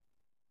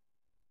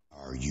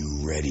Are you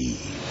ready?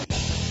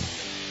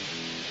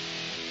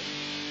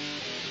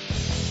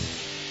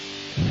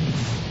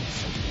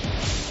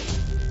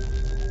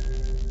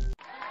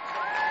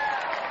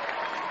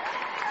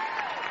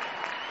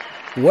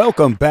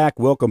 Welcome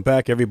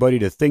back, everybody,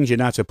 to Things You're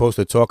Not Supposed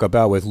to Talk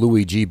About with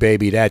Louis G.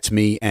 Baby. That's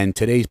me, and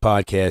today's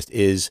podcast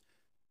is,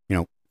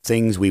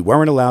 things we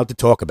weren't allowed to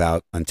talk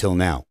about until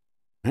now.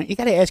 Right? You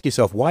got to ask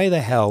yourself, why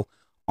the hell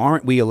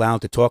aren't we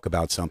allowed to talk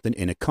about something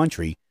in a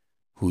country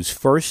whose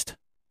first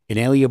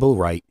inalienable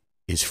right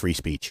is free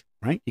speech?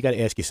 Right? You got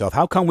to ask yourself,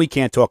 how come we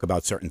can't talk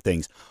about certain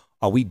things?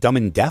 Are we dumb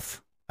and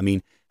deaf? I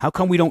mean, how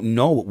come we don't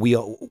know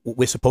what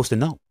we're supposed to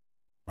know?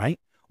 Right?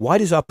 Why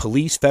does our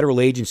police,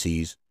 federal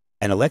agencies,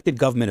 and elected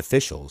government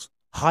officials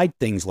hide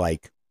things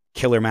like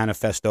killer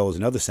manifestos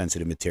and other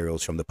sensitive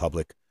materials from the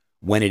public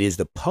when it is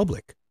the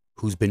public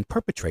who's been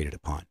perpetrated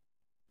upon,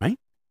 right?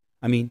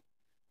 I mean,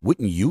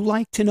 wouldn't you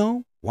like to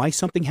know why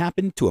something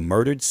happened to a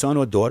murdered son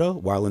or daughter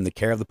while in the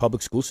care of the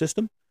public school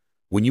system?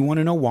 Wouldn't you want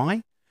to know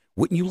why?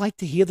 Wouldn't you like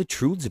to hear the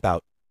truths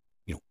about,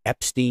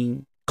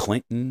 Epstein,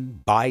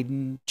 Clinton,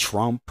 Biden,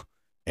 Trump,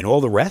 and all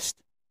the rest?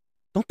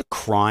 Don't the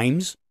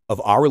crimes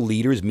of our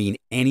leaders mean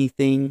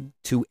anything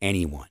to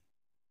anyone?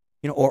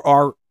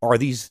 Or are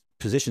these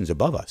positions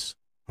above us?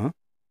 Huh?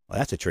 Well,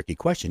 that's a tricky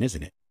question,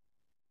 isn't it?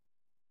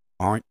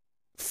 Aren't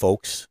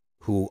folks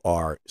who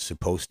are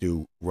supposed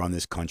to run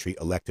this country,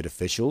 elected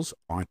officials,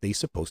 aren't they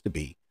supposed to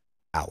be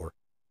our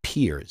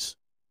peers?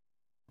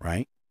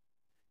 Right?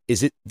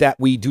 Is it that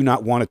we do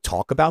not want to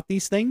talk about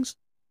these things?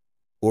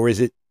 Or is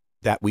it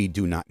that we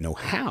do not know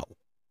how?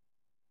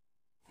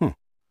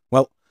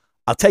 Well,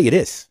 I'll tell you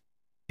this.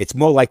 It's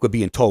more like we're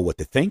being told what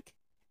to think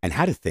and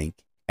how to think,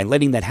 and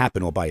letting that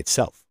happen all by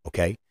itself,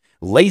 okay?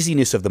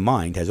 Laziness of the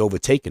mind has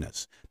overtaken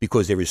us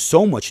because there is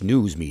so much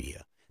news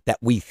media that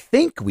we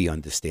think we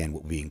understand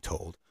what we're being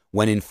told,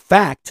 when in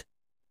fact,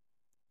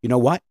 you know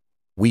what?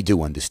 We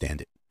do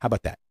understand it. How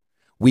about that?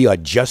 We are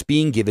just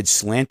being given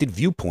slanted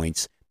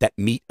viewpoints that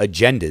meet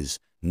agendas,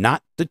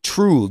 not the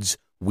truths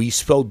we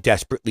so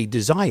desperately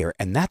desire.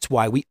 And that's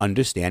why we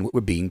understand what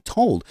we're being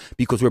told,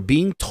 because we're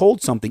being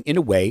told something in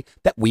a way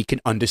that we can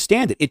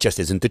understand it. It just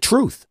isn't the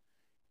truth.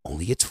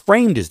 Only it's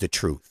framed as the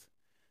truth.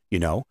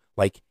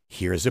 Like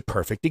here's a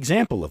perfect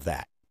example of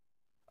that.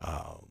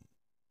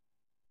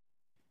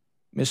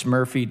 Ms.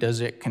 Murphy,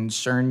 does it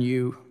concern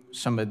you,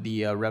 some of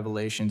the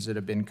revelations that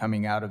have been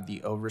coming out of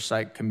the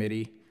Oversight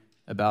Committee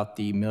about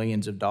the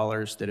millions of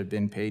dollars that have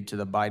been paid to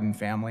the Biden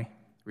family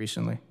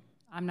recently?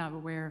 I'm not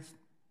aware of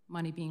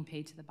money being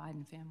paid to the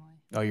Biden family.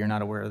 Oh, you're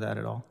not aware of that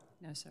at all?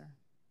 No, sir.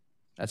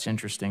 That's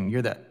interesting.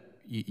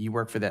 You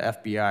work for the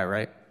FBI,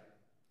 right?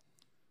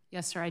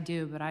 Yes, sir, I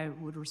do, but I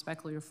would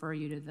respectfully refer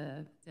you to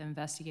the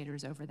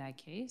investigators over that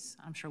case.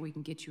 I'm sure we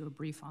can get you a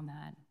brief on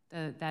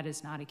that. That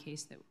is not a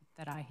case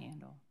that I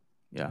handle.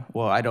 Yeah,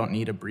 well, I don't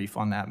need a brief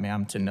on that,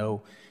 ma'am, to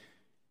know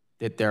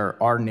that there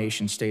are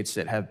nation states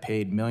that have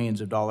paid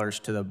millions of dollars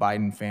to the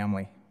Biden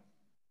family.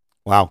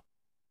 Wow.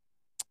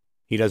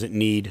 He doesn't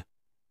need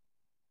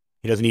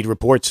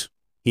reports.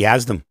 He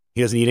has them.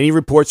 He doesn't need any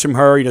reports from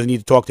her. He doesn't need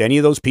to talk to any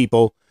of those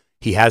people.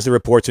 He has the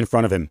reports in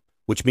front of him,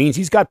 which means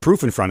he's got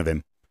proof in front of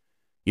him.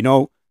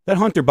 That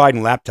Hunter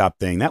Biden laptop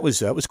thing, that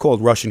was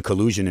called Russian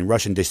collusion and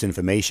Russian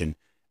disinformation,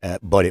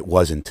 but it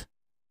wasn't,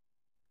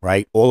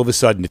 right? All of a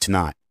sudden, it's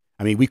not.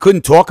 I mean, we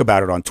couldn't talk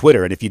about it on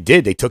Twitter, and if you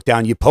did, they took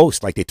down your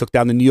post, like they took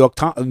down the New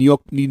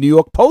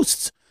York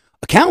Post's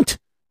account.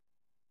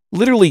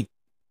 Literally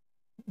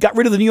got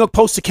rid of the New York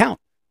Post's account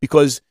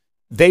because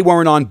they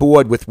weren't on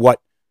board with what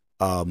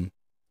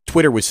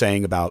Twitter was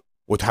saying about,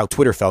 with how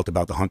Twitter felt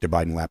about the Hunter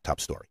Biden laptop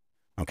story,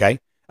 okay?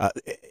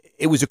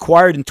 It was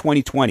acquired in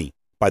 2020.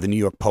 By the New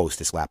York Post,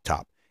 this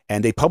laptop.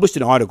 And they published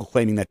an article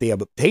claiming that they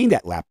have obtained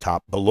that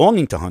laptop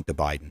belonging to Hunter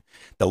Biden.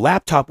 The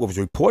laptop was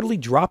reportedly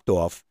dropped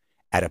off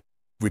at a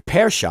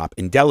repair shop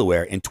in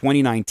Delaware in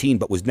 2019,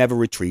 but was never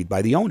retrieved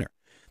by the owner.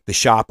 The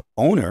shop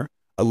owner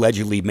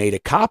allegedly made a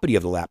copy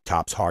of the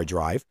laptop's hard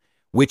drive,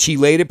 which he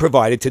later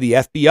provided to the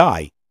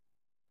FBI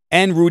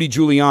and Rudy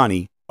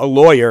Giuliani, a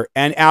lawyer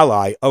and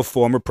ally of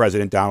former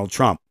President Donald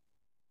Trump.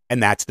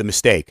 And that's the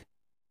mistake.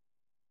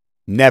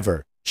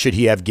 Never should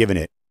he have given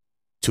it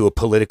to a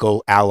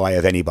political ally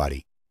of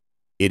anybody.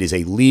 It is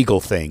a legal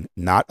thing,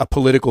 not a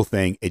political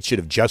thing. It should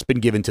have just been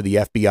given to the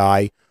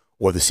FBI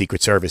or the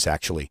Secret Service,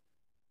 actually,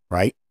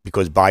 right?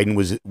 Because Biden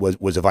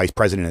was a vice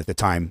president at the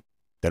time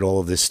that all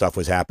of this stuff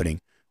was happening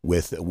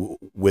with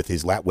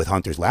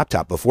Hunter's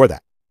laptop before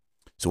that.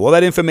 So all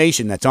that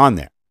information that's on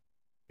there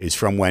is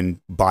from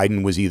when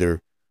Biden was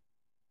either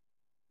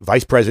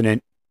vice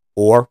president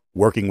or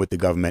working with the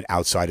government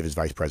outside of his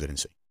vice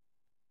presidency.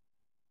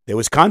 There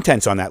was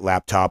contents on that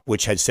laptop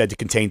which had said to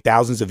contain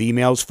thousands of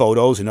emails,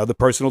 photos, and other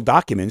personal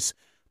documents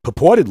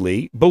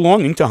purportedly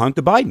belonging to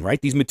Hunter Biden, right?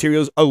 These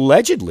materials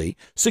allegedly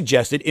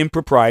suggested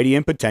impropriety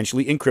and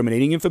potentially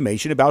incriminating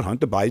information about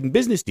Hunter Biden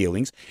business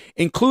dealings,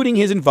 including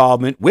his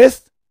involvement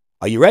with,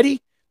 are you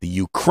ready? The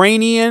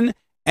Ukrainian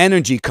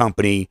energy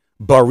company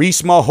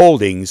Burisma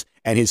Holdings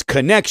and his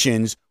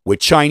connections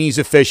with Chinese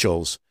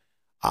officials.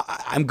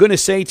 I'm going to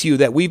say to you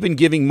that we've been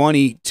giving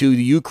money to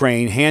the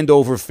Ukraine hand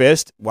over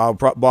fist while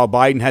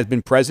Biden has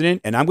been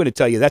president, and I'm going to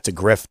tell you that's a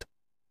grift.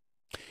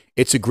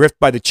 It's a grift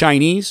by the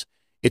Chinese.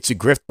 It's a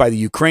grift by the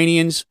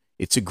Ukrainians.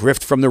 It's a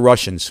grift from the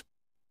Russians.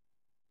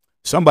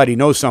 Somebody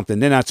knows something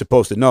they're not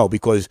supposed to know,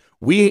 because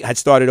we had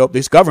started up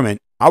this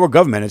government. Our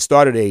government had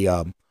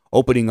started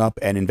opening up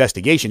an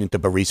investigation into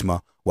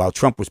Burisma while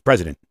Trump was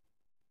president.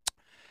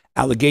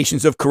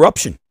 Allegations of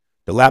corruption.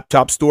 The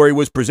laptop story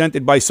was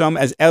presented by some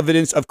as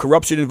evidence of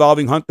corruption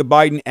involving Hunter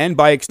Biden and,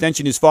 by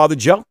extension, his father,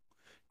 Joe.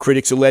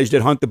 Critics alleged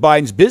that Hunter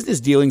Biden's business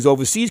dealings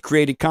overseas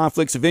created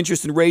conflicts of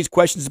interest and raised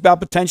questions about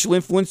potential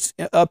influence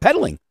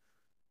peddling.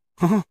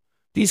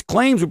 These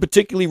claims were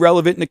particularly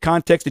relevant in the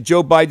context of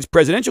Joe Biden's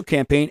presidential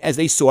campaign, as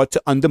they sought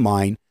to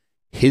undermine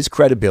his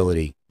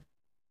credibility.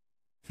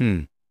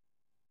 I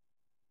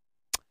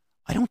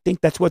don't think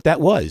that's what that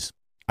was.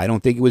 I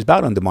don't think it was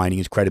about undermining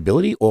his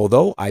credibility,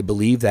 although I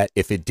believe that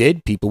if it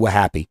did, people were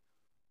happy.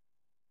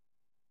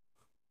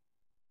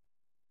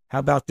 How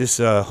about this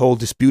whole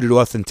disputed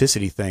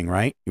authenticity thing,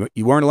 right?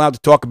 You weren't allowed to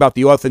talk about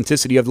the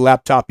authenticity of the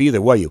laptop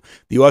either, were you?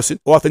 The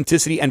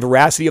authenticity and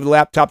veracity of the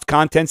laptop's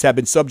contents have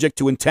been subject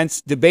to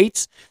intense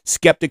debates.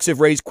 Skeptics have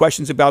raised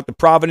questions about the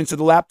provenance of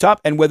the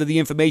laptop and whether the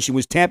information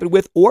was tampered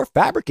with or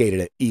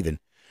fabricated even.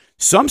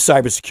 Some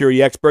cybersecurity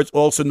experts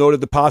also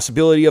noted the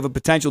possibility of a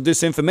potential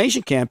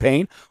disinformation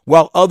campaign,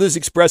 while others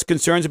expressed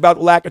concerns about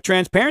the lack of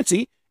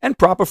transparency and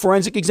proper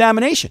forensic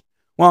examination.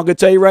 Well, I'm going to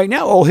tell you right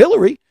now, old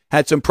Hillary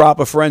had some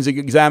proper forensic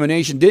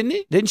examination,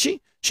 didn't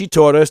she? She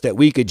taught us that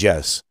we could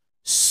just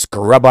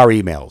scrub our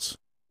emails.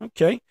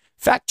 Okay.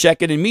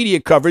 Fact-checking and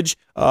media coverage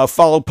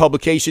following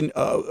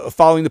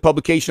the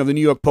publication of the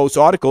New York Post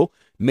article.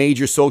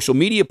 Major social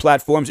media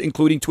platforms,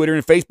 including Twitter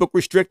and Facebook,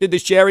 restricted the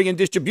sharing and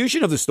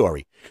distribution of the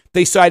story.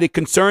 They cited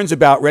concerns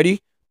about,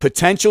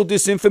 potential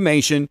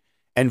disinformation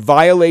and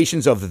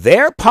violations of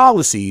their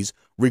policies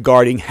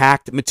regarding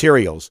hacked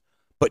materials.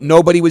 But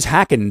nobody was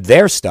hacking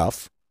their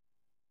stuff.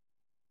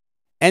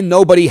 And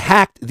nobody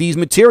hacked these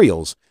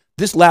materials.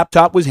 This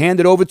laptop was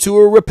handed over to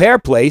a repair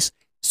place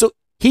so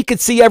he could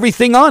see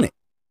everything on it.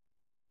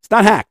 It's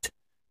not hacked.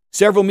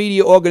 Several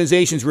media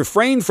organizations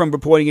refrained from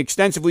reporting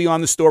extensively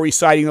on the story,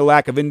 citing the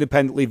lack of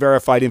independently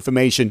verified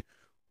information.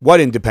 What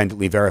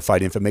independently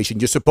verified information?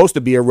 You're supposed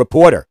to be a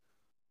reporter.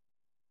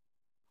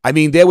 I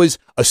mean, there was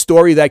a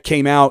story that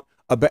came out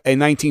in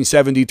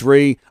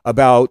 1973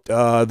 about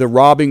the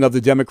robbing of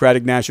the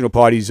Democratic National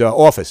Party's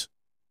office,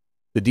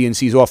 the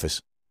DNC's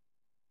office.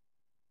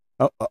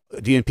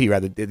 DNP,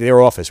 rather,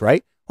 their office,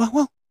 right?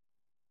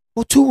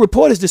 Well, two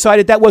reporters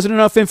decided that wasn't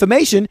enough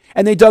information,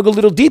 and they dug a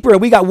little deeper,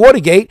 and we got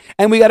Watergate,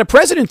 and we got a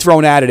president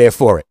thrown out of there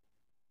for it.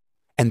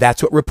 And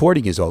that's what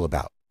reporting is all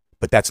about.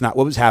 But that's not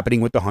what was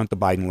happening with the Hunter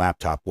Biden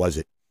laptop, was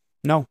it?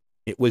 No,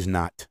 it was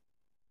not.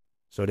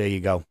 So there you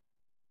go.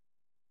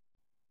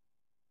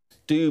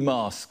 Do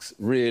masks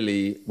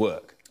really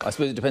work? I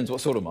suppose it depends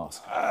what sort of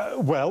mask.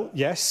 Well,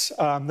 yes.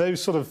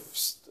 Those sort of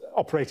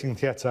operating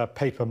theatre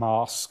paper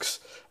masks,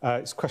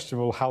 it's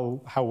questionable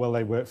how well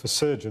they work for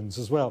surgeons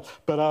as well.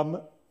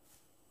 But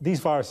these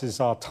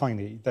viruses are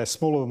tiny. They're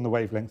smaller than the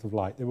wavelength of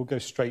light. They will go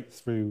straight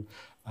through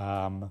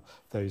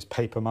those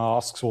paper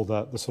masks, or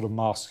the sort of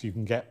masks you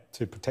can get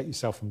to protect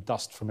yourself from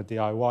dust from a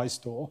DIY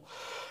store.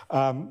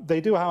 They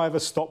do, however,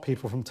 stop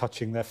people from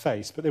touching their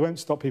face, but they won't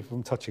stop people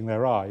from touching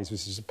their eyes,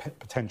 which is a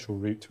potential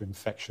route to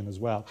infection as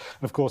well.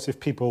 And of course, if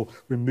people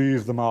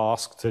remove the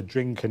mask to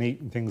drink and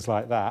eat and things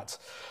like that,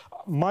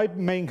 my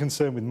main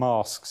concern with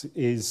masks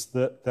is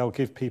that they'll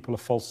give people a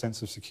false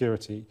sense of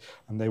security,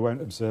 and they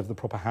won't observe the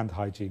proper hand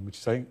hygiene, which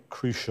is, I think,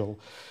 crucial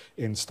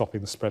in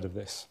stopping the spread of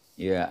this.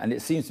 Yeah, and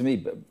it seems to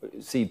me,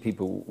 see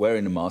people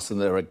wearing a mask and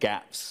there are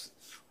gaps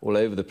all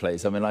over the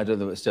place. I mean, I don't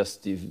know, it's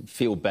just you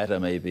feel better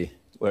maybe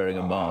wearing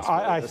a mask.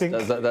 I think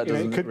that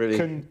doesn't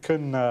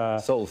really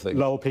solve things.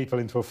 Lull people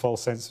into a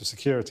false sense of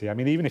security. I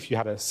mean, even if you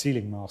had a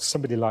ceiling mask,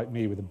 somebody like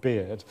me with a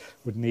beard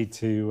would need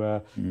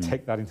to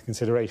take that into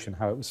consideration,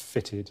 how it was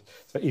fitted,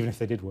 so even if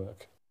they did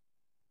work.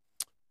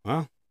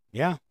 Well,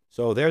 yeah.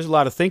 So there's a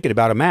lot of thinking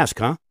about a mask,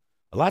 huh?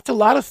 A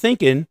lot of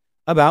thinking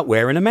about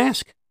wearing a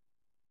mask.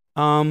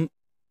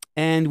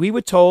 And we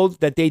were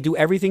told that they do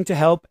everything to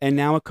help, and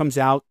now it comes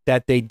out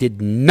that they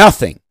did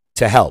nothing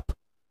to help.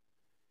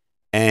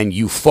 And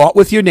you fought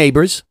with your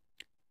neighbors,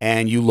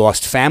 and you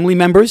lost family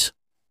members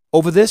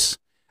over this.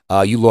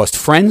 You lost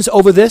friends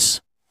over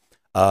this.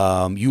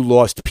 You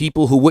lost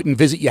people who wouldn't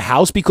visit your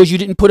house because you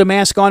didn't put a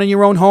mask on in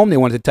your own home. They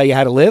wanted to tell you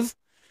how to live.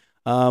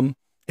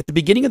 At the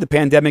beginning of the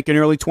pandemic in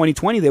early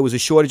 2020, there was a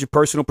shortage of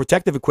personal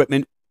protective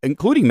equipment,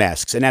 including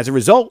masks. And as a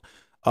result,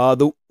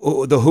 the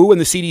WHO and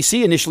the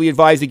CDC initially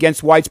advised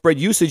against widespread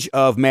usage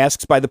of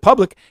masks by the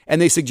public, and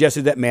they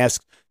suggested that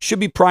masks should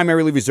be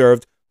primarily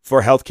reserved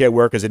for healthcare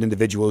workers and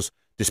individuals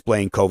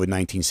displaying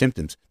COVID-19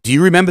 symptoms. Do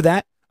you remember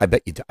that? I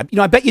bet you.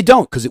 I bet you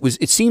don't, because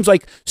it seems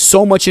like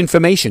so much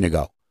information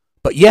ago.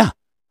 But yeah,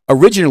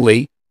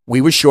 originally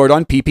we were short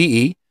on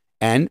PPE,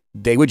 and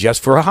they were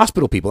just for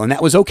hospital people, and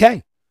that was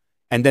okay.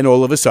 And then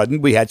all of a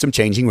sudden, we had some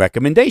changing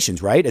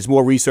recommendations, right? As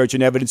more research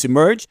and evidence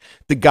emerged,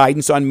 the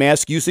guidance on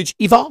mask usage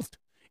evolved.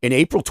 In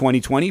April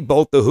 2020,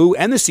 both the WHO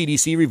and the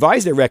CDC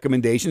revised their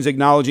recommendations,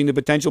 acknowledging the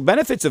potential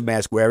benefits of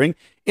mask wearing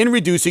in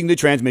reducing the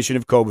transmission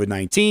of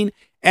COVID-19,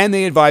 and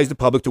they advised the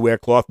public to wear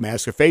cloth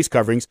masks or face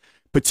coverings,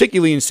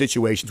 particularly in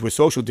situations where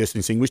social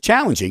distancing was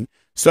challenging,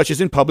 such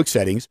as in public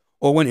settings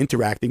or when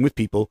interacting with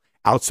people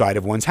outside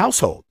of one's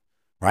household,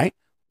 right?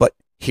 But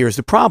here's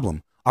the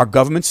problem. Our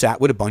government sat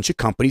with a bunch of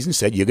companies and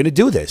said, you're going to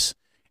do this,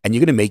 and you're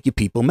going to make your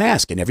people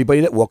mask, and everybody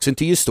that walks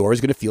into your store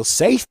is going to feel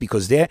safe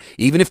because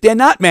even if they're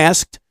not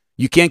masked,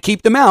 you can't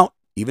keep them out,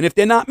 even if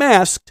they're not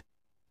masked,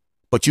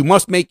 but you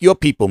must make your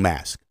people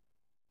mask.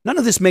 None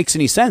of this makes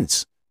any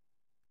sense,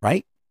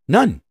 right?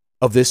 None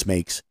of this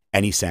makes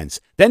any sense.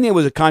 Then there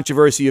was a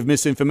controversy of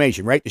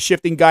misinformation, right? The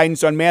shifting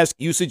guidance on mask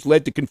usage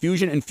led to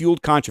confusion and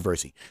fueled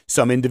controversy.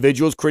 Some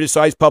individuals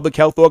criticized public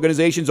health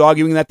organizations,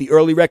 arguing that the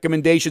early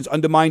recommendations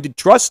undermined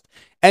trust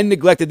and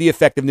neglected the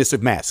effectiveness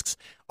of masks.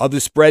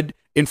 Others spread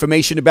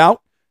information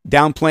about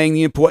downplaying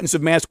the importance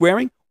of mask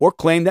wearing or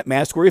claimed that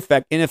masks were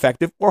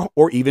ineffective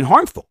or even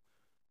harmful,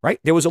 right?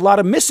 There was a lot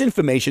of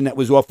misinformation that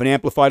was often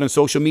amplified on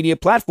social media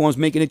platforms,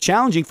 making it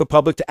challenging for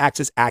public to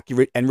access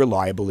accurate and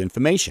reliable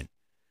information.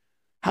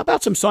 How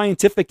about some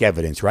scientific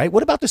evidence, right?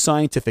 What about the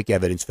scientific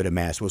evidence for the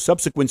mask? Well,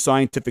 subsequent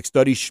scientific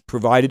studies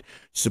provided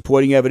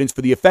supporting evidence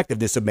for the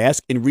effectiveness of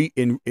masks in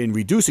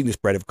reducing the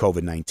spread of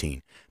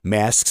COVID-19.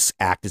 Masks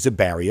act as a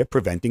barrier,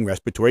 preventing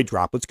respiratory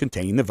droplets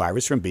containing the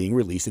virus from being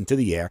released into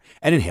the air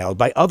and inhaled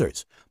by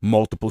others.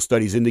 Multiple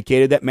studies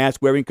indicated that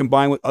mask wearing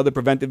combined with other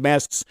preventive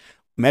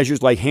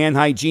measures like hand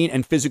hygiene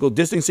and physical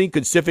distancing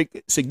could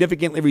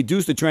significantly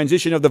reduce the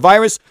transmission of the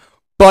virus,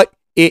 but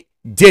it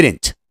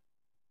didn't.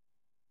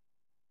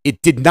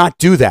 It did not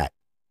do that.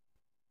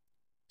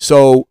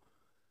 So,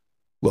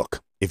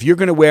 look, if you're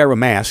going to wear a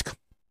mask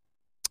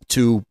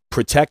to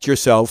protect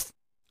yourself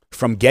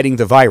from getting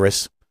the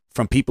virus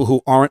from people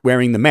who aren't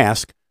wearing the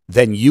mask,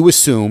 then you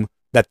assume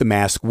that the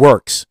mask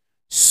works.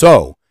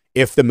 So,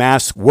 if the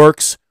mask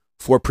works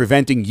for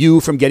preventing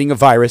you from getting a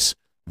virus,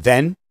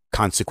 then,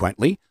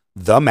 consequently,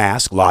 the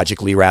mask works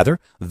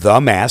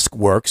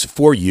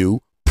for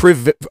you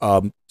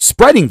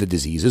spreading the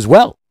disease as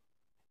well.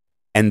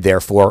 And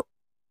therefore,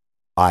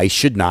 I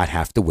should not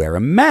have to wear a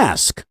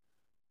mask.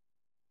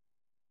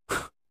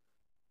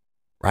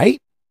 Right?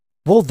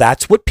 Well,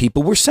 that's what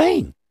people were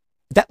saying.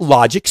 That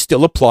logic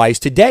still applies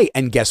today.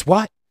 And guess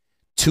what?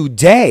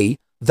 Today,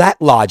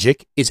 that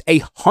logic is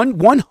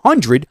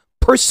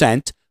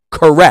 100%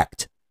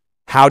 correct.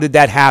 How did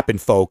that happen,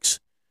 folks?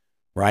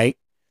 Right?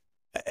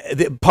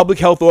 The public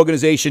health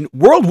organization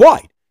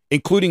worldwide,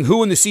 including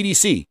WHO and the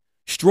CDC,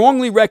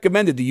 strongly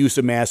recommended the use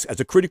of masks as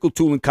a critical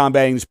tool in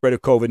combating the spread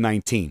of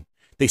COVID-19.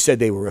 They said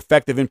they were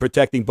effective in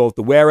protecting both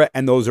the wearer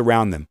and those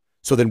around them.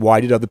 So then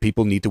why did other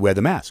people need to wear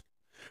the mask?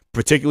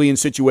 Particularly in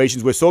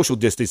situations where social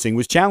distancing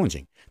was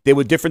challenging. There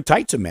were different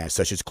types of masks,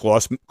 such as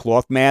cloth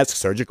masks,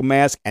 surgical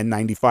masks,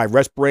 N95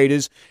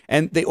 respirators,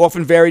 and they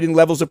often varied in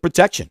levels of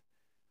protection.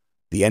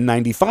 The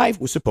N95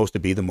 was supposed to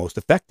be the most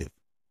effective.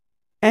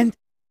 And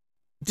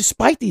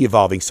despite the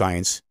evolving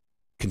science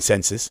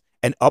consensus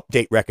and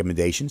update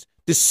recommendations,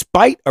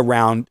 despite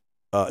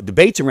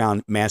debates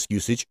around mask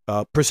usage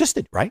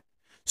persisted, right?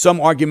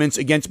 Some arguments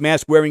against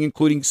mask wearing,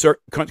 including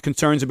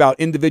concerns about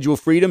individual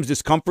freedoms,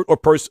 discomfort, or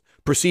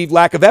perceived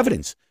lack of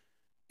evidence.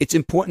 It's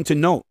important to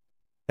note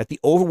that the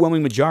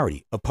overwhelming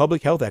majority of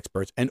public health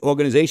experts and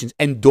organizations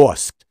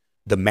endorsed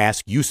the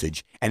mask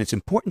usage. And it's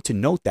important to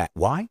note that.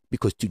 Why?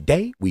 Because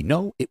today we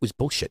know it was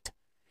bullshit.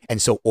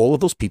 And so all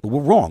of those people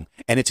were wrong.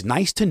 And it's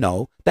nice to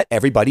know that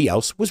everybody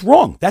else was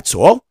wrong. That's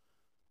all.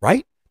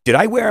 Right? Did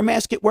I wear a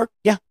mask at work?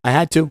 Yeah, I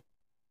had to.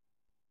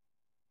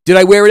 Did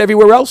I wear it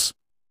everywhere else?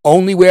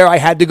 Only where I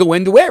had to go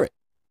in to wear it.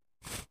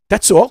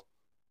 That's all.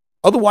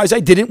 Otherwise, I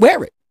didn't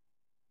wear it.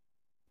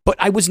 But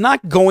I was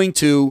not going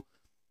to,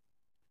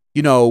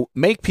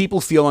 make people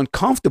feel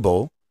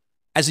uncomfortable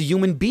as a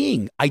human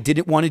being. I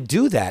didn't want to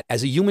do that.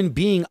 As a human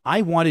being,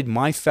 I wanted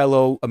my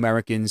fellow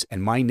Americans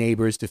and my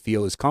neighbors to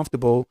feel as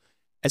comfortable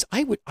as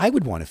I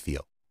would want to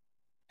feel.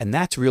 And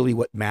that's really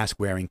what mask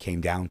wearing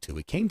came down to.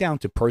 It came down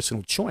to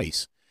personal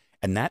choice.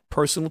 And that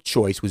personal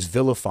choice was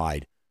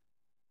vilified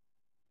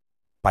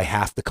by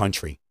half the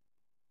country.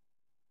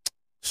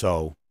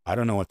 So I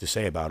don't know what to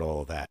say about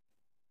all of that.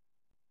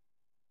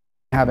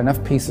 Have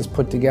enough pieces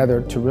put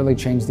together to really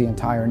change the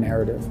entire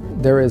narrative.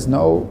 There is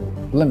no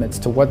limits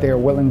to what they are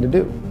willing to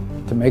do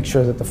to make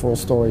sure that the full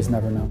story is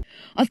never known.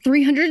 A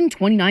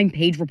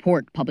 329-page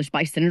report published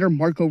by Senator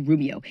Marco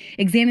Rubio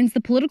examines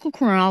the political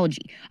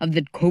chronology of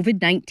the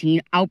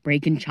COVID-19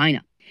 outbreak in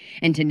China,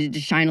 intended to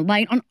shine a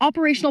light on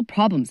operational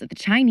problems at the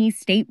Chinese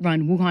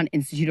state-run Wuhan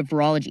Institute of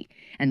Virology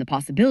and the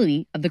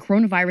possibility of the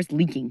coronavirus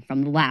leaking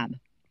from the lab.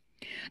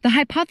 The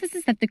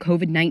hypothesis that the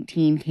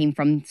COVID-19 came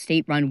from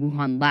state-run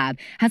Wuhan lab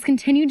has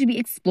continued to be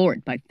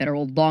explored by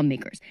federal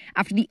lawmakers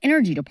after the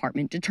Energy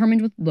Department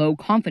determined with low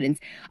confidence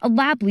a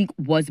lab leak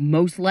was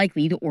most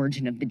likely the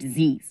origin of the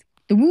disease.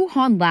 The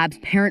Wuhan lab's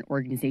parent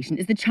organization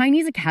is the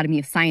Chinese Academy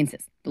of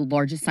Sciences, the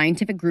largest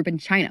scientific group in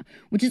China,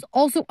 which is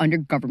also under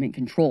government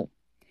control.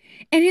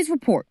 In his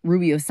report,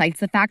 Rubio cites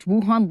the fact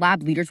Wuhan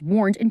lab leaders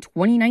warned in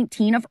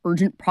 2019 of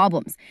urgent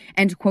problems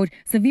and, quote,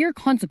 severe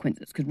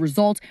consequences could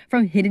result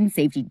from hidden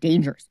safety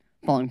dangers,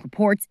 following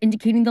reports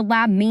indicating the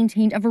lab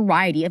maintained a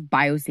variety of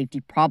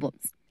biosafety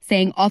problems,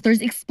 saying authors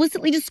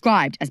explicitly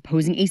described as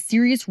posing a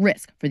serious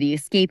risk for the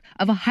escape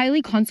of a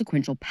highly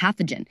consequential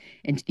pathogen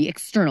into the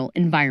external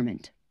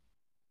environment.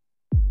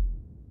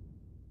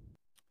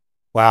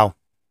 Wow.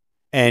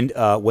 And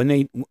when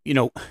they,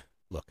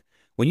 look,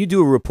 when you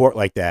do a report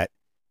like that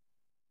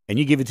and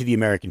you give it to the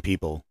American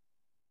people,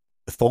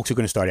 the folks are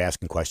going to start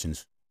asking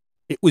questions.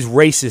 It was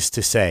racist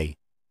to say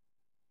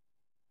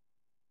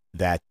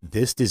that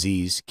this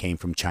disease came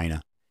from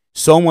China.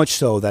 So much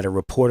so that a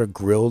reporter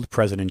grilled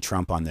President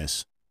Trump on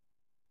this,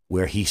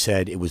 where he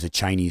said it was a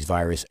Chinese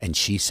virus, and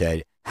she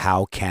said,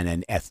 how can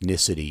an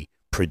ethnicity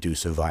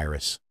produce a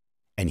virus?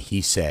 And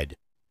he said,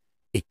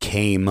 it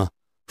came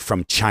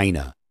from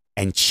China,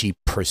 and she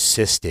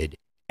persisted,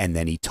 and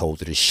then he told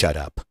her to shut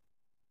up.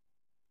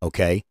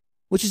 Okay?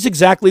 Which is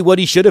exactly what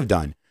he should have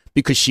done,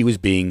 because she was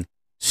being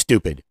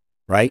stupid,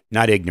 right?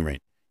 Not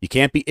ignorant. You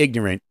can't be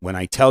ignorant when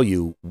I tell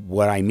you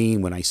what I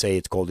mean when I say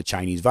it's called a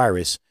Chinese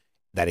virus,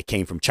 that it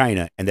came from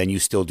China, and then you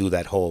still do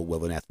that whole,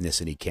 well, an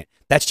ethnicity can't.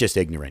 That's just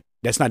ignorant.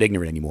 That's not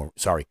ignorant anymore.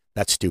 Sorry.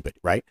 That's stupid,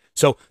 right?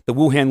 So the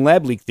Wuhan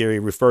lab leak theory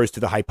refers to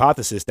the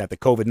hypothesis that the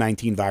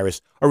COVID-19 virus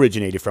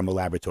originated from a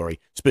laboratory,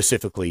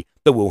 specifically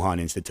the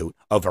Wuhan Institute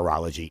of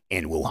Virology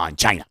in Wuhan,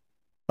 China.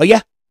 Oh,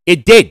 yeah,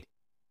 it did.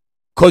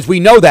 Because we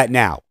know that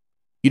now.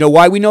 You know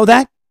why we know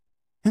that?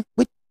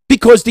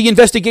 Because the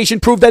investigation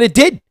proved that it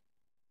did.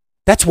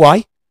 That's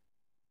why.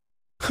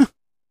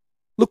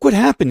 Look what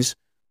happens.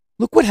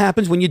 Look what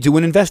happens when you do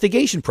an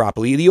investigation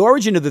properly. The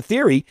origin of the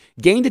theory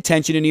gained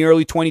attention in the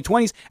early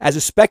 2020s as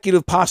a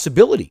speculative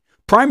possibility,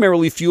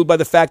 primarily fueled by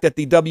the fact that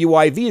the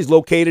WIV is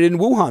located in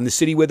Wuhan, the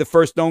city where the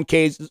first known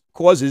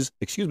causes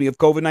of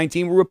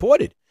COVID-19 were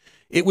reported.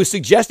 It was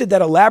suggested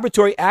that a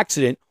laboratory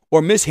accident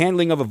or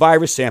mishandling of a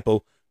virus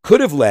sample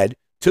could have led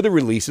to the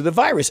release of the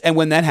virus. And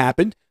when that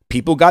happened,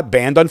 people got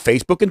banned on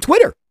Facebook and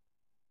Twitter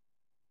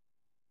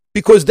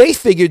because they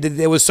figured that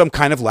there was some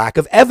kind of lack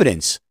of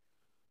evidence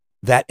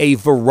that a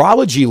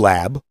virology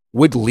lab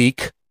would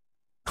leak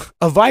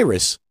a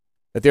virus,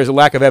 that there's a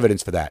lack of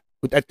evidence for that.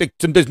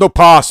 There's no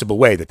possible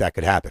way that that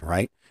could happen,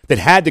 right? That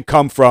had to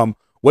come from,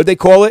 what did they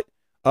call it?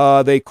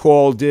 They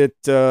called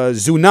it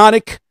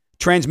zoonotic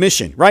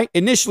transmission, right?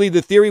 Initially,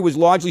 the theory was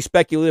largely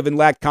speculative and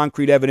lacked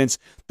concrete evidence.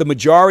 The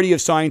majority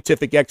of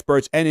scientific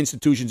experts and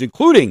institutions,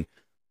 including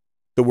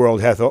the World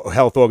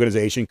Health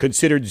Organization,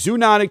 considered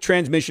zoonotic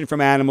transmission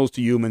from animals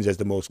to humans as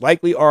the most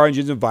likely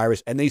origins of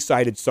virus, and they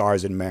cited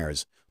SARS and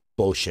MERS.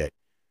 Bullshit.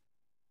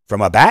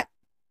 From a bat?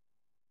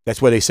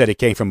 That's where they said it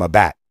came from, a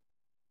bat.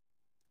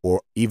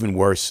 Or even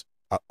worse,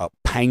 a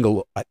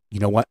pangolin. You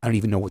know what? I don't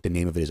even know what the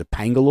name of it is. A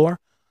pangolin?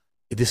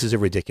 This is a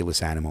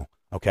ridiculous animal.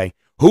 Okay.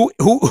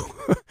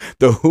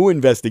 The WHO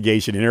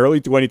investigation in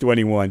early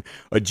 2021,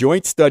 a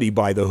joint study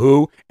by the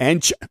WHO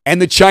and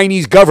the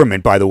Chinese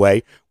government, by the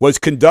way, was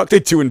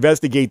conducted to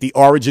investigate the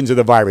origins of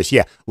the virus.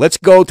 Yeah, let's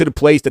go to the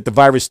place that the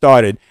virus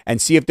started and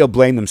see if they'll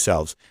blame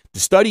themselves. The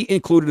study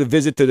included a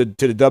visit to the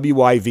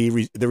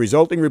WIV. The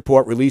resulting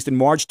report, released in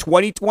March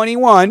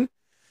 2021,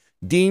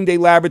 deemed a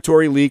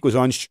laboratory leak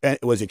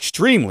was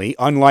extremely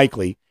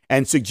unlikely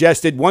and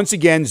suggested, once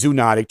again,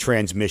 zoonotic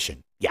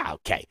transmission. Yeah,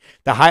 okay.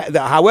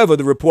 However,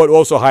 the report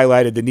also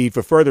highlighted the need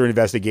for further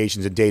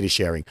investigations and data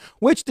sharing,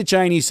 which the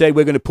Chinese say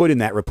we're going to put in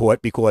that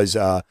report because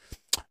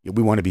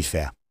we want to be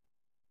fair.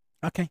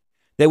 Okay.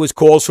 There was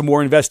calls for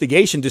more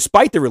investigation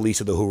despite the release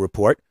of the WHO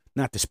report.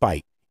 Not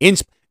despite.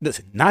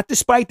 Not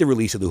despite the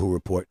release of the WHO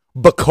report,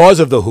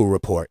 because of the WHO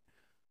report.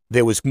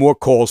 There was more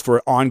calls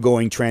for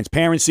ongoing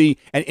transparency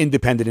and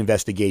independent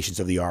investigations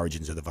of the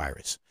origins of the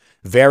virus.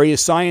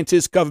 Various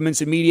scientists,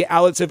 governments, and media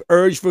outlets have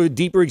urged for a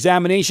deeper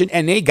examination,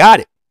 and they got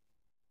it.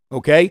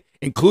 Okay?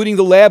 Including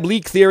the lab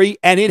leak theory,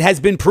 and it has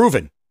been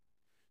proven.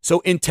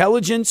 So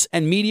intelligence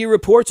and media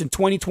reports in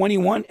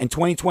 2021 and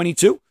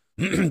 2022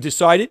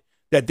 decided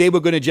that they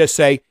were going to just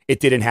say it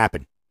didn't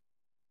happen,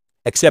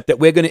 except that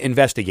we're going to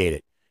investigate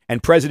it.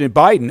 And President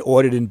Biden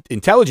ordered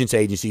intelligence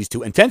agencies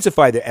to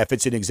intensify their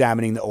efforts in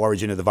examining the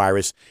origin of the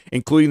virus,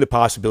 including the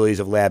possibilities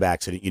of lab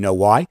accident. You know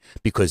why?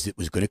 Because it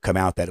was going to come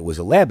out that it was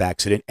a lab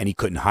accident and he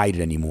couldn't hide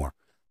it anymore.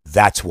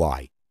 That's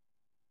why.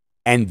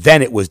 And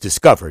then it was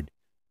discovered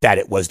that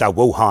it was the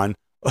Wuhan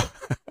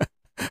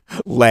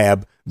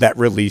lab that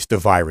released the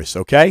virus,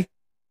 okay?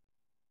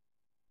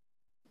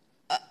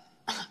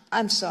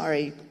 I'm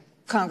sorry,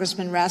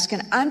 Congressman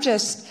Raskin.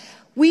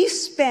 We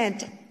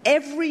spent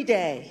every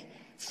day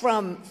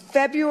from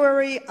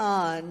February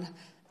on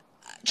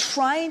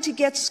trying to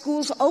get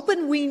schools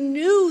open. We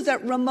knew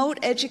that remote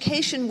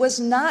education was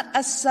not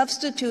a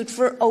substitute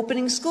for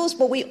opening schools,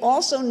 but we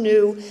also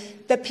knew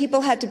that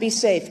people had to be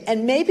safe.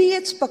 And maybe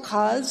it's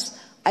because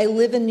I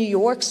live in New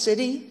York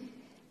City.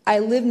 I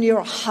live near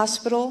a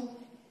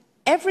hospital.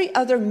 Every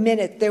other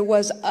minute there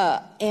was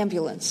an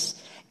ambulance.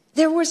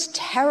 There was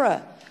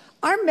terror.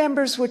 Our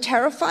members were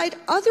terrified.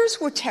 Others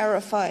were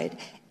terrified.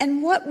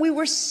 And what we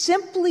were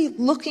simply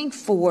looking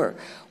for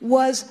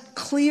was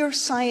clear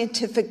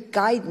scientific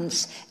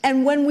guidance.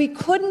 And when we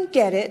couldn't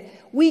get it,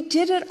 we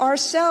did it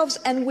ourselves,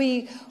 and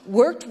we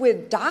worked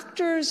with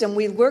doctors and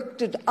we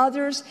worked with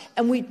others,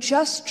 and we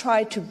just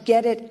tried to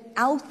get it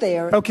out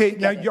there. Okay,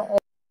 now you're...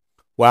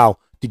 Wow.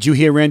 Did you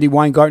hear Randy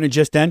Weingartner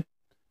just then?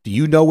 Do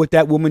you know what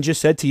that woman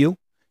just said to you?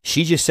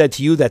 She just said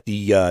to you that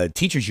the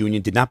teachers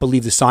union did not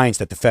believe the science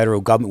that the federal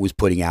government was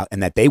putting out,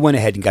 and that they went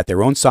ahead and got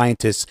their own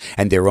scientists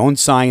and their own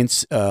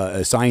science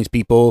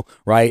people,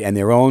 right, and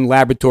their own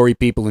laboratory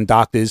people and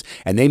doctors,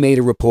 and they made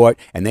a report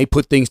and they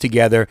put things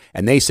together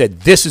and they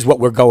said, this is what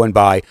we're going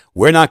by.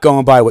 We're not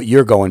going by what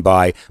you're going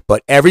by,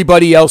 but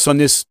everybody else in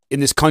this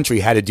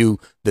country had to do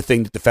the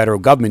thing that the federal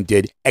government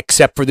did,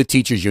 except for the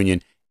teachers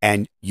union.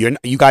 And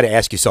you got to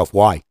ask yourself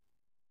why.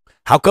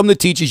 How come the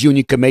teachers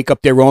union can make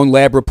up their own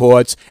lab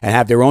reports and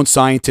have their own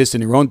scientists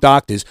and their own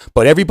doctors,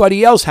 but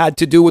everybody else had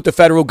to do what the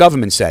federal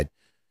government said?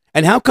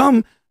 And how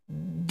come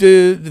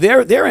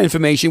their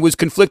information was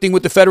conflicting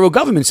with the federal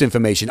government's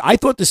information? I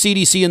thought the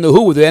CDC and the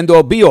WHO were the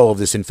end-all be-all of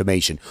this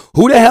information.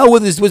 Who the hell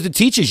was the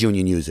teachers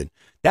union using?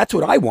 That's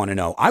what I want to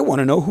know. I want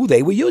to know who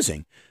they were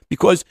using,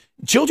 because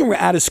children were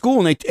out of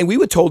school and we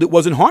were told it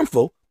wasn't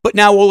harmful, but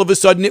now all of a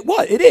sudden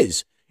it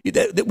is.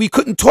 That we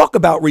couldn't talk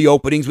about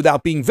reopenings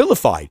without being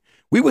vilified.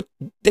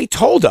 They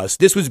told us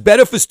this was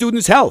better for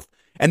students' health,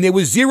 and there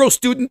was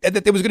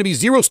that there was going to be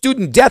zero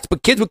student deaths,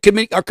 but kids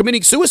are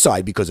committing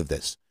suicide because of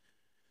this.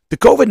 The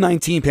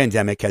COVID-19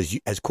 pandemic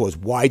has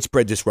caused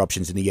widespread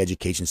disruptions in the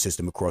education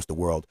system across the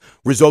world,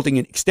 resulting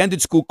in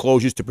extended school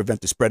closures to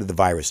prevent the spread of the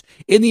virus.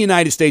 In the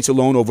United States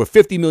alone, over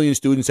 50 million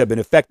students have been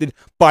affected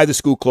by the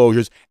school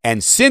closures,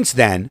 and since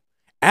then,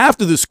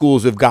 after the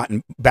schools have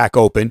gotten back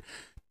open,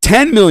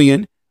 10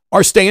 million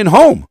are staying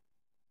home.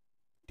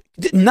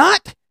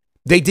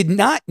 They did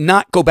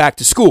not go back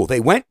to school. They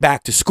went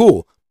back to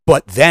school,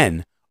 but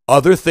then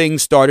other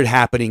things started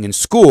happening in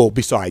school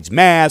besides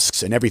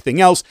masks and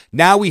everything else.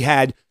 Now we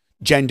had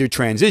gender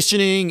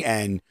transitioning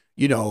and,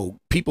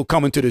 people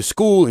coming to the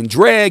school in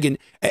drag,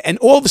 and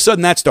all of a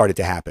sudden that started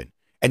to happen.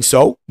 And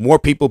so more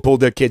people pulled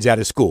their kids out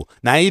of school.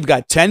 Now you've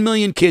got 10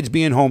 million kids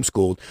being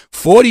homeschooled,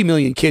 40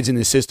 million kids in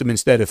the system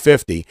instead of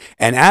 50.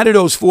 And out of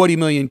those 40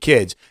 million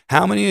kids,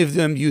 how many of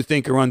them do you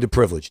think are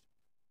underprivileged?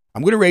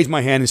 I'm going to raise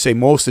my hand and say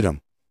most of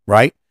them.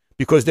 Right?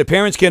 Because their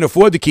parents can't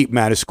afford to keep them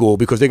out of school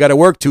because they got to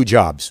work 2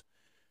 jobs.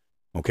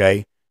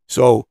 Okay?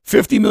 So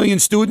 50 million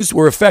students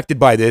were affected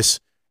by this,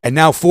 and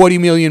now 40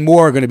 million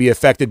more are going to be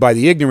affected by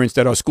the ignorance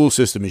that our school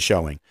system is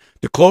showing.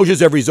 The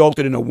closures have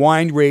resulted in a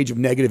wide range of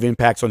negative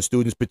impacts on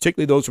students,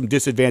 particularly those from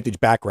disadvantaged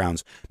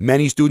backgrounds.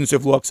 Many students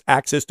have lost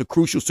access to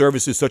crucial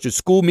services such as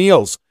school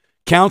meals,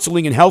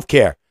 counseling, and health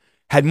care.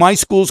 Had my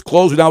schools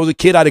closed when I was a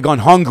kid, I'd have gone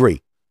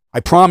hungry. I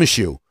promise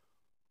you.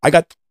 I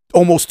got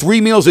almost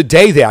 3 meals a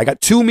day there. I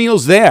got 2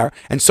 meals there.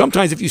 And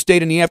sometimes if you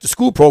stayed in the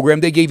after-school program,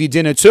 they gave you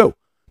dinner too.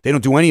 They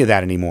don't do any of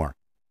that anymore.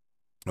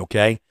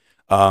 Okay?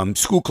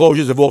 School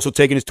closures have also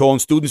taken its toll on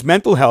students'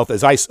 mental health,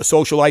 as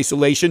social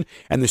isolation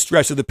and the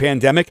stress of the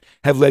pandemic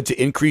have led to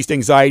increased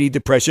anxiety,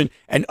 depression,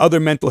 and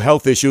other mental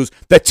health issues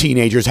that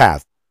teenagers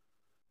have.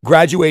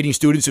 Graduating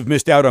students have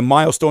missed out on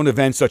milestone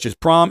events such as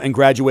prom and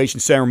graduation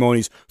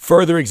ceremonies,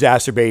 further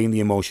exacerbating the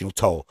emotional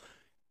toll.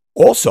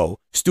 Also,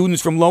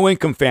 students from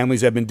low-income families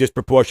have been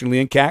disproportionately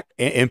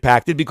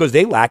impacted because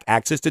they lack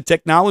access to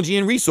technology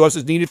and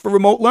resources needed for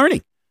remote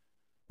learning,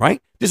 right?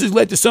 This has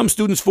led to some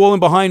students falling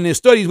behind in their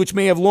studies, which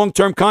may have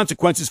long-term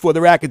consequences for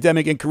their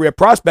academic and career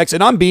prospects,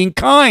 and I'm being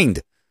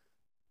kind.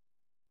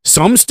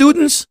 Some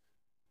students,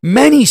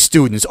 many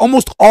students,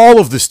 almost all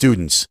of the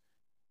students,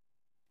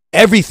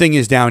 everything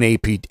is down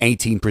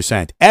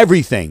 18%.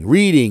 Everything,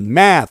 reading,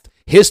 math,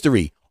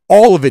 history,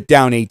 all of it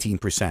down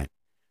 18%.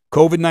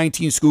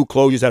 COVID-19 school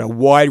closures had a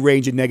wide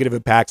range of negative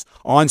impacts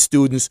on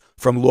students,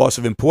 from loss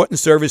of important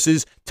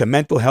services to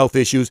mental health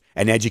issues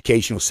and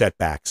educational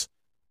setbacks.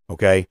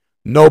 Okay?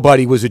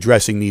 Nobody was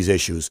addressing these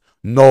issues.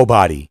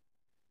 Nobody.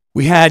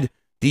 We had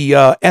the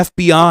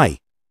FBI,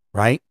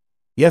 right?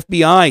 The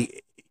FBI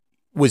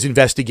was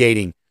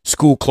investigating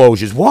school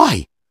closures.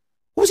 Why?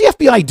 What was the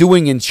FBI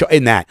doing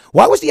in that?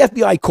 Why was the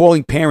FBI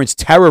calling parents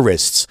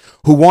terrorists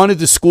who wanted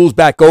the schools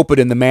back open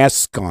and the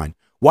masks gone?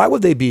 Why were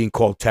they being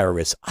called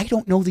terrorists? I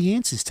don't know the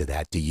answers to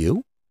that. Do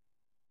you?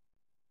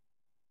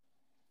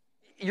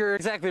 You're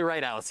exactly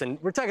right, Allison.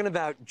 We're talking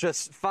about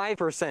just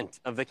 5%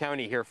 of the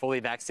county here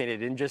fully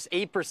vaccinated, and just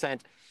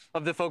 8%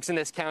 of the folks in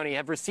this county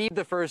have received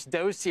the first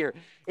dose here.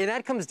 And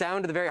that comes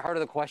down to the very heart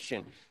of the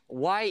question.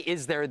 Why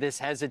is there this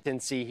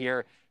hesitancy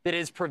here that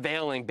is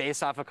prevailing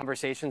based off of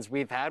conversations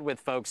we've had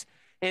with folks?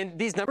 And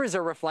these numbers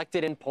are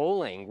reflected in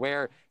polling,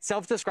 where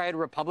self-described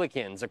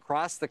Republicans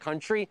across the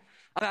country,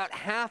 about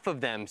half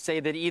of them say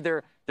that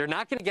either they're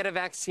not going to get a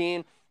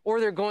vaccine or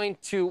they're going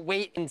to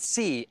wait and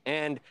see.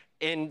 And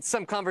in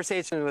some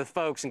conversations with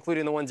folks,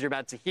 including the ones you're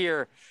about to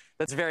hear,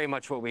 that's very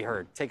much what we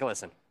heard. Take a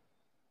listen.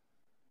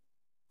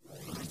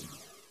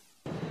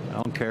 I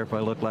don't care if I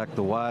look like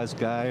the wise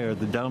guy or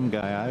the dumb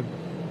guy.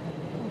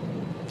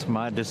 That's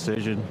my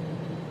decision.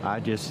 I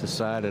just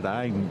decided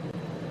I'm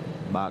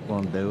not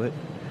going to do it.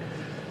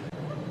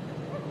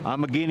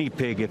 I'm a guinea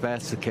pig if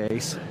that's the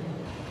case.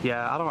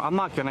 Yeah, I'm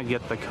not going to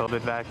get the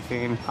COVID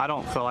vaccine. I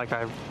don't feel like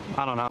I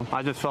don't know.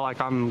 I just feel like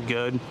I'm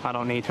good. I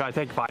don't need to. I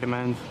take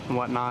vitamins and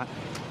whatnot,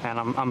 and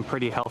I'm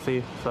pretty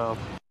healthy, so.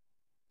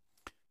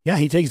 Yeah,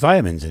 he takes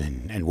vitamins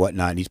and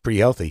whatnot, and he's pretty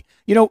healthy.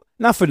 You know,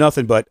 not for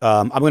nothing, but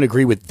I'm going to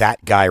agree with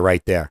that guy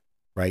right there,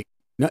 right?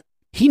 No,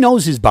 he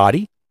knows his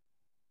body.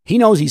 He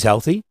knows he's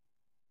healthy.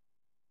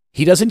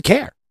 He doesn't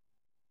care.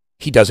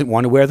 He doesn't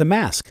want to wear the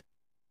mask.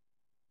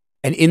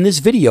 And in this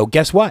video,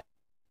 guess what?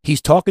 He's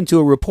talking to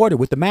a reporter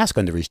with the mask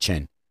under his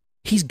chin.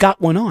 He's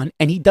got one on,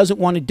 and he doesn't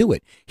want to do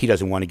it. He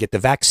doesn't want to get the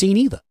vaccine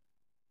either,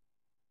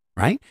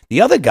 right? The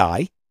other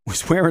guy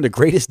was wearing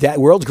the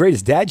world's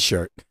greatest dad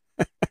shirt,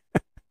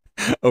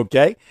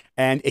 okay?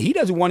 And he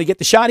doesn't want to get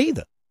the shot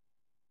either.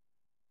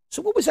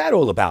 So what was that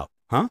all about,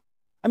 huh?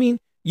 I mean,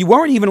 you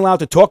weren't even allowed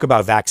to talk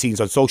about vaccines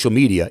on social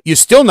media. You're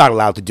still not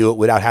allowed to do it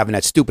without having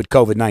that stupid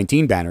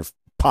COVID-19 banner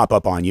pop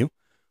up on you,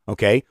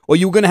 okay? Or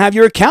you were going to have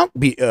your account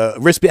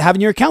risk having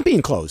your account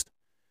being closed.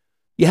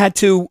 You had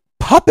to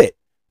puppet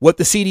what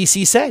the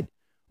CDC said.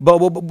 But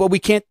we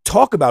can't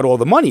talk about all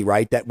the money,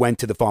 right, that went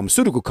to the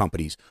pharmaceutical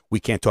companies. We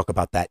can't talk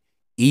about that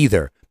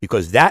either,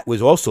 because that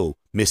was also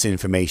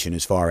misinformation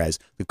as far as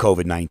the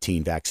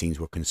COVID-19 vaccines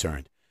were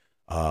concerned.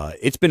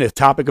 It's been a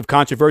topic of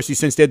controversy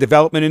since their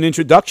development and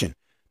introduction.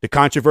 The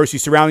controversy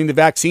surrounding the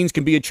vaccines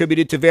can be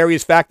attributed to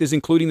various factors,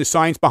 including the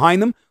science behind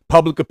them,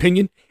 public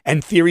opinion,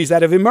 and theories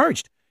that have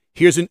emerged.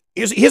 Here's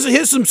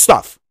some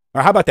stuff.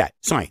 Or how about that?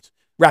 Science.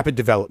 Rapid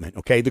development,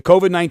 okay? The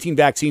COVID-19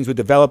 vaccines were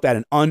developed at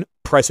an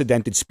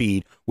unprecedented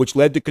speed, which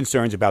led to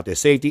concerns about their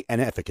safety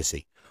and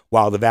efficacy.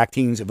 While the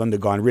vaccines have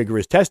undergone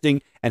rigorous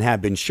testing and have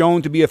been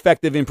shown to be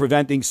effective in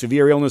preventing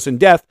severe illness and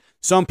death,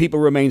 some people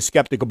remain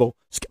skeptical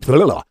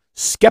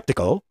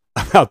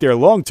about their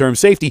long-term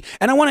safety.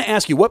 And I want to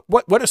ask you, what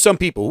are some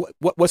people?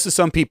 What's the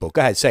some people?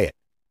 Go ahead, say it.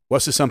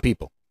 What's the some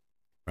people?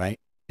 Right?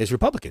 It's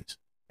Republicans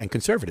and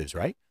conservatives,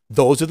 right?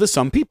 Those are the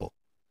some people.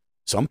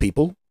 Some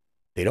people,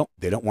 they don't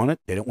want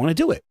to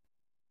do it.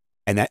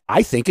 And that,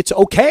 I think it's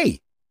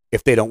okay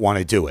if they don't want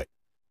to do it.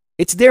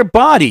 It's their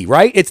body,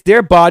 right? It's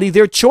their body,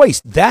 their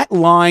choice. That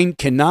line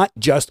cannot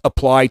just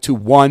apply to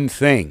one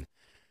thing.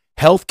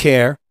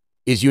 Healthcare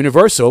is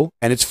universal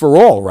and it's for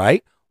all,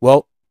 right?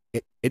 Well,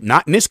 it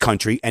not in this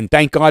country, and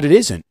thank God it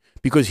isn't,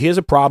 because here's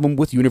a problem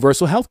with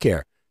universal health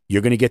care.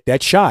 You're going to get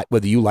that shot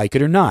whether you like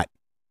it or not.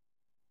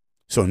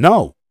 So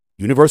no,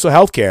 universal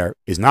health care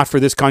is not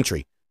for this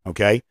country,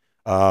 okay?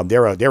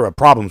 There are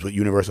problems with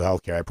universal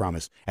health care, I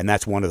promise, and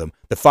that's one of them.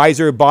 The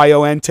Pfizer,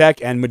 BioNTech,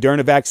 and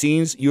Moderna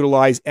vaccines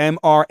utilize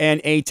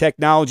mRNA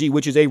technology,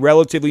 which is a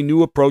relatively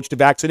new approach to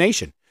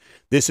vaccination.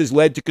 This has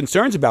led to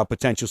concerns about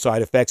potential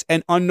side effects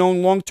and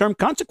unknown long-term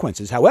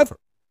consequences. However,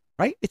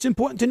 right, it's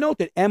important to note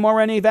that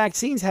mRNA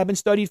vaccines have been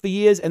studied for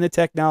years, and the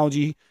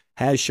technology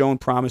has shown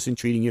promise in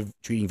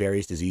treating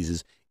various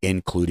diseases,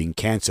 including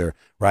cancer,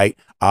 right?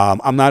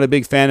 I'm not a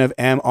big fan of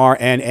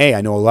mRNA.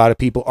 I know a lot of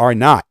people are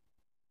not.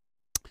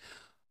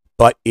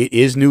 But it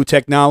is new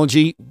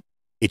technology.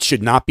 It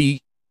should not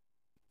be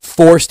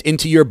forced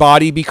into your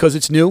body because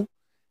it's new.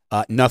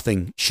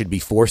 Nothing should be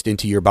forced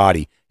into your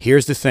body.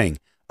 Here's the thing.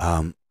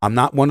 I'm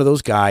not one of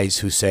those guys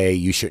who say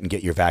you shouldn't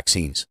get your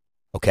vaccines,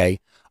 okay?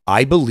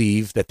 I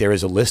believe that there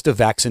is a list of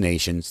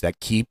vaccinations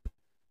that keep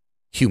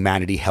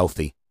humanity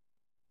healthy.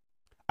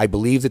 I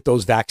believe that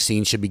those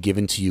vaccines should be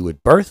given to you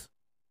at birth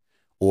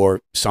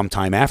or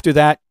sometime after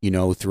that, you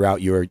know,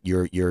 throughout your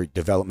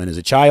development as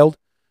a child,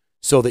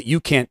 so that you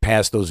can't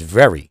pass those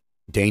very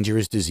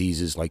dangerous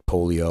diseases like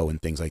polio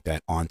and things like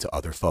that on to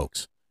other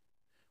folks.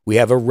 We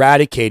have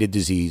eradicated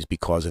disease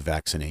because of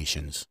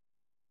vaccinations.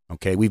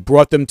 Okay, we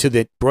brought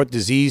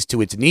disease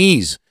to its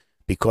knees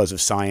because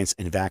of science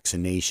and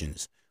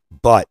vaccinations.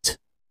 But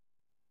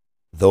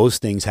those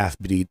things have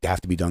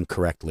to be done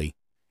correctly,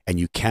 and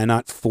you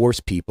cannot force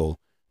people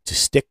to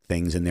stick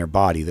things in their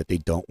body that they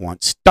don't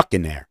want stuck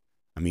in there.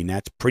 I mean,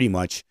 that's pretty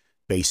much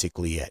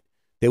basically it.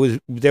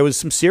 There was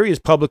some serious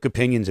public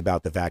opinions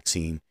about the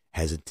vaccine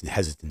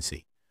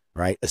hesitancy,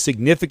 right? A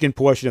significant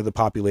portion of the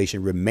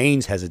population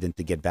remains hesitant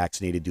to get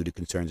vaccinated due to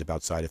concerns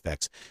about side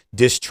effects.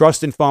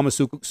 Distrust in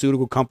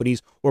pharmaceutical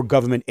companies or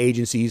government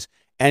agencies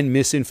and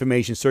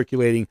misinformation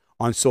circulating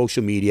on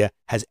social media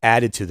has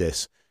added to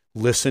this.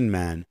 Listen,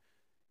 man,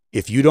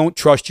 if you don't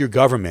trust your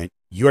government,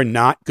 you're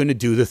not going to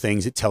do the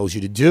things it tells you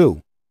to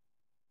do.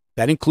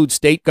 That includes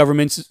states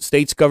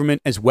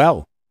government as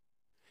well.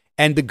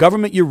 And the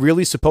government you're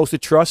really supposed to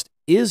trust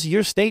is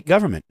your state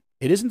government.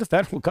 It isn't the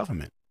federal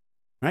government,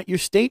 right? Your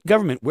state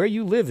government, where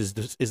you live, is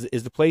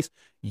the place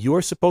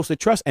you're supposed to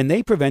trust. And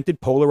they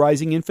prevented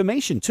polarizing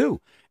information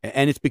too.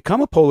 And it's become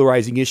a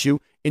polarizing issue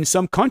in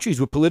some countries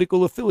with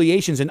political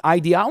affiliations and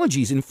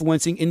ideologies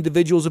influencing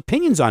individuals'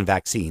 opinions on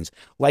vaccines.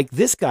 Like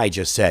this guy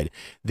just said,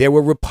 there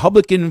were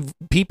Republican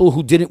people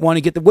who didn't want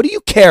to get what do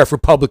you care if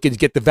Republicans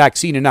get the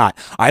vaccine or not?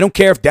 I don't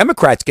care if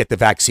Democrats get the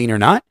vaccine or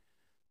not.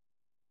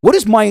 What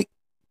is my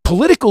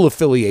political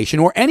affiliation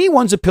or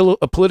anyone's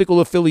political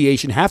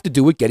affiliation have to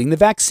do with getting the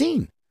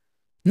vaccine?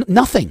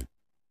 Nothing.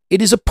 It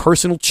is a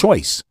personal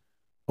choice,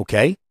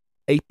 okay?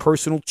 A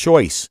personal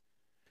choice.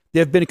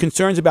 There have been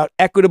concerns about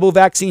equitable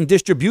vaccine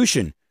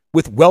distribution,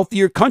 with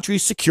wealthier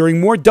countries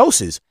securing more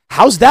doses.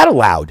 How's that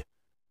allowed?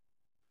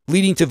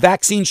 Leading to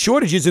vaccine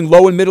shortages in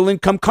low and middle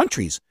income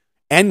countries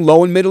and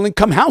low and middle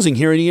income housing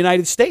here in the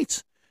United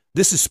States.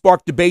 This has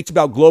sparked debates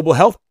about global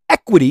health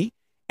equity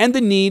and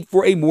the need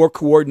for a more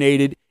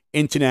coordinated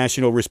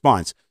international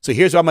response. So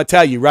here's what I'm going to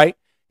tell you, right?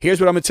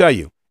 Here's what I'm going to tell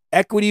you.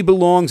 Equity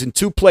belongs in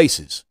two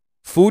places: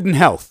 food and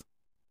health.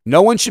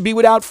 No one should be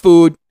without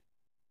food.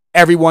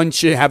 Everyone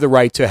should have the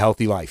right to a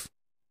healthy life.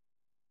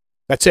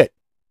 That's it.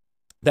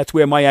 That's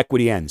where my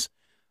equity ends.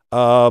 There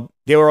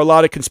are a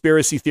lot of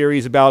conspiracy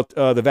theories about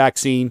the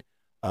vaccine,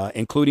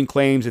 including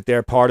claims that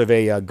they're part of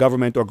a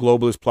government or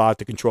globalist plot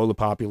to control the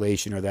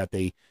population, or that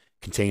they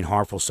contain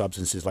harmful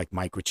substances like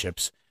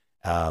microchips.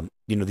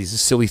 These are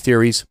silly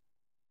theories.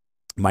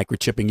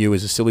 Microchipping you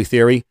is a silly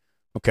theory,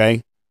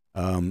 okay?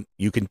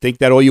 You can think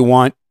that all you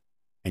want,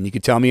 and you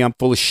can tell me I'm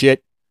full of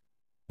shit.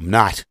 I'm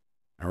not,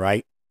 all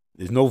right?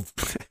 There's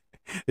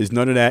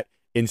none of that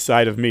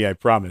inside of me, I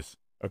promise,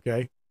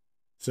 okay?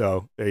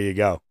 So there you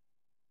go.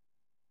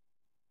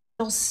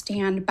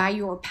 Stand by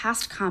your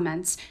past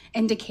comments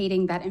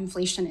indicating that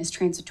inflation is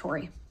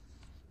transitory?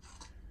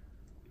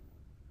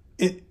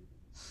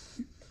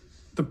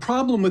 The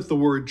problem with the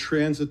word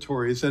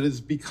transitory is that it's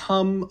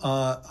become,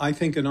 I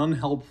think, an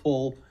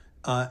unhelpful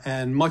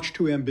and much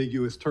too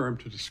ambiguous term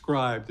to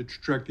describe the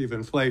trajectory of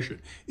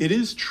inflation. It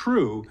is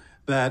true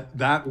that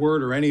that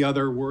word or any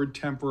other word,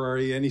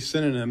 temporary, any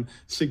synonym,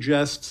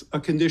 suggests a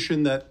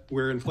condition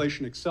where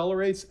inflation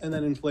accelerates and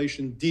then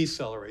inflation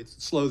decelerates,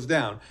 it slows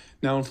down.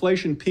 Now,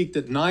 inflation peaked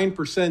at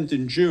 9%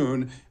 in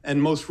June,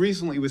 and most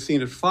recently was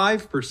seen at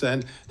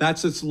 5%.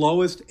 That's its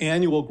lowest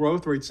annual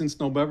growth rate since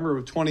November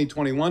of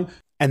 2021.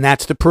 And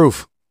that's the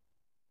proof.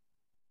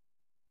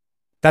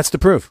 That's the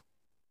proof,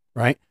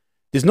 right?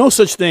 There's no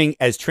such thing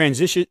as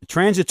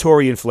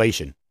transitory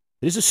inflation.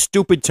 It is a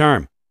stupid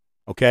term,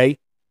 okay?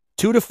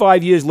 2 to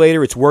 5 years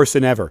later, it's worse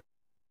than ever.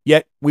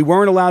 Yet, we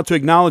weren't allowed to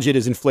acknowledge it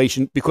as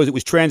inflation because it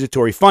was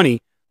transitory.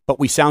 Funny, but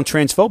we sound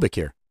transphobic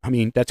here. I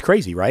mean, that's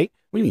crazy, right?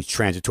 What do you mean it's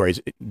transitory?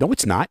 No,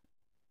 it's not.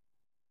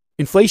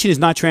 Inflation is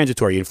not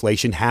transitory.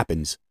 Inflation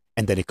happens,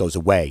 and then it goes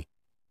away.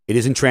 It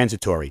isn't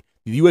transitory.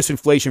 The U.S.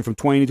 inflation from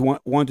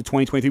 2021 to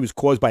 2023 was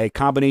caused by a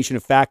combination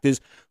of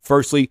factors.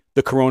 Firstly,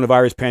 the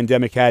coronavirus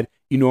pandemic had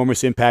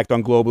enormous impact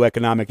on global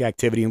economic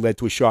activity and led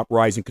to a sharp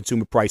rise in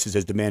consumer prices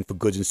as demand for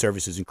goods and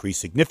services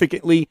increased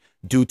significantly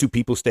due to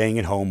people staying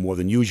at home more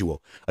than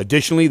usual.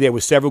 Additionally, there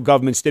were several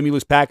government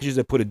stimulus packages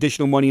that put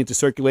additional money into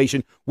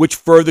circulation, which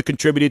further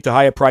contributed to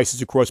higher prices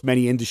across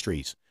many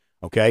industries.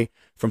 Okay?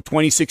 From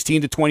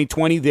 2016 to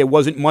 2020, there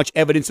wasn't much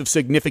evidence of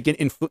significant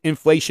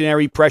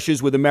inflationary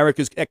pressures, with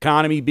America's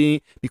economy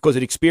being because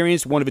it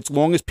experienced one of its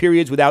longest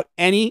periods without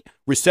any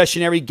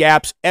recessionary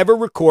gaps ever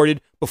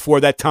recorded before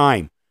that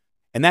time.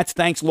 And that's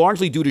thanks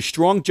largely due to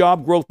strong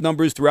job growth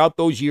numbers throughout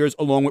those years,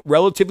 along with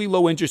relatively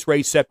low interest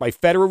rates set by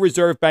Federal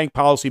Reserve Bank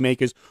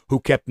policymakers who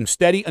kept them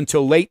steady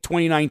until late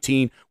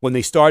 2019, when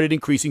they started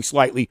increasing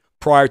slightly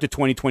prior to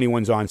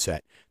 2021's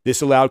onset.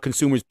 This allowed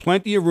consumers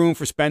plenty of room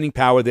for spending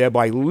power,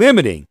 thereby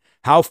limiting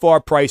how far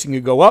pricing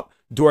could go up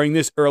during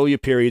this earlier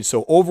period.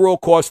 So overall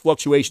cost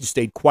fluctuation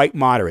stayed quite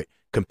moderate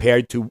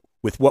compared to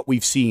with what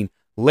we've seen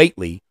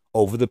lately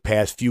over the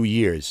past few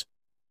years.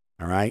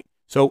 All right.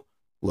 So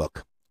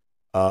look,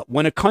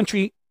 when a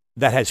country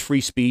that has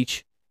free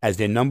speech as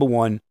their number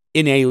one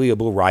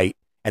inalienable right,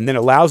 and then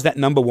allows that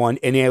number one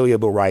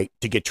inalienable right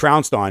to get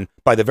trounced on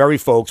by the very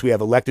folks we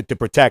have elected to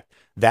protect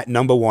that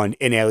number one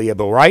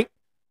inalienable right,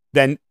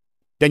 then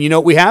you know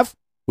what we have?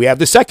 We have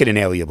the second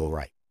inalienable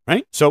right,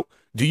 right? So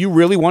do you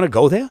really want to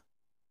go there?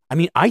 I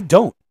mean, I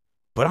don't,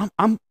 but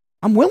I'm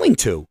willing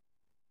to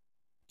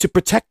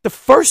protect the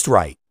first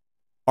right.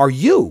 Are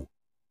you,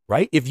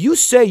 right? If you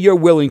say you're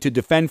willing to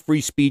defend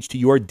free speech to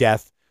your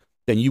death,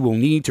 then you will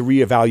need to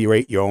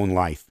reevaluate your own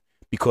life,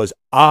 because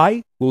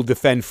I will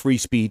defend free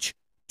speech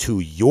to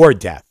your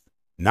death,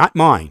 not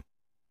mine.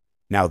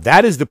 Now,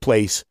 that is the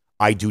place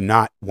I do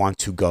not want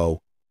to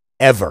go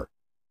ever.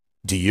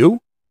 Do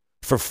you?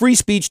 For free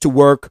speech to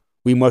work,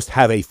 we must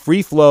have a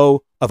free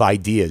flow of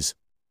ideas.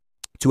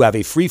 To have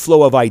a free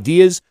flow of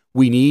ideas,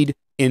 we need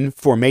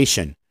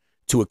information.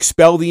 To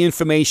expel the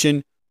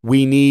information,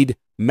 we need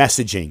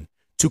messaging.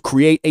 To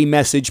create a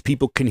message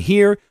people can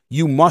hear,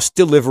 you must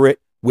deliver it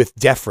with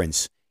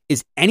deference.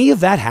 Is any of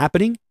that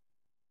happening?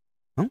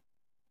 Huh?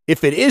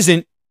 If it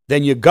isn't,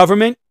 then your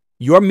government,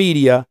 your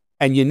media,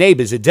 and your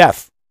neighbors are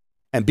deaf.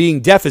 And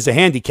being deaf is a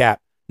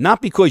handicap,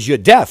 not because you're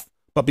deaf,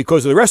 but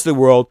because the rest of the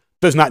world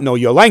does not know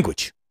your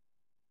language.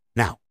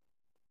 Now,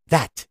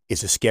 that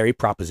is a scary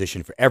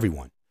proposition for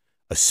everyone,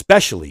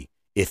 especially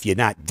if you're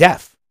not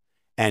deaf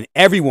and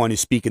everyone is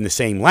speaking the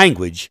same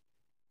language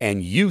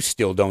and you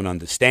still don't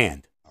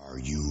understand. Are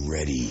you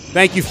ready?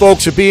 Thank you,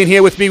 folks, for being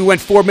here with me. We went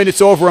 4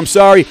 minutes over. I'm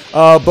sorry,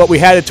 but we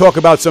had to talk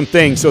about some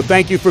things. So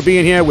thank you for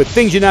being here with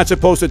Things You're Not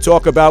Supposed to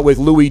Talk About with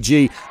Louis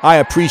G. I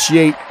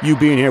appreciate you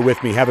being here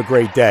with me. Have a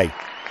great day.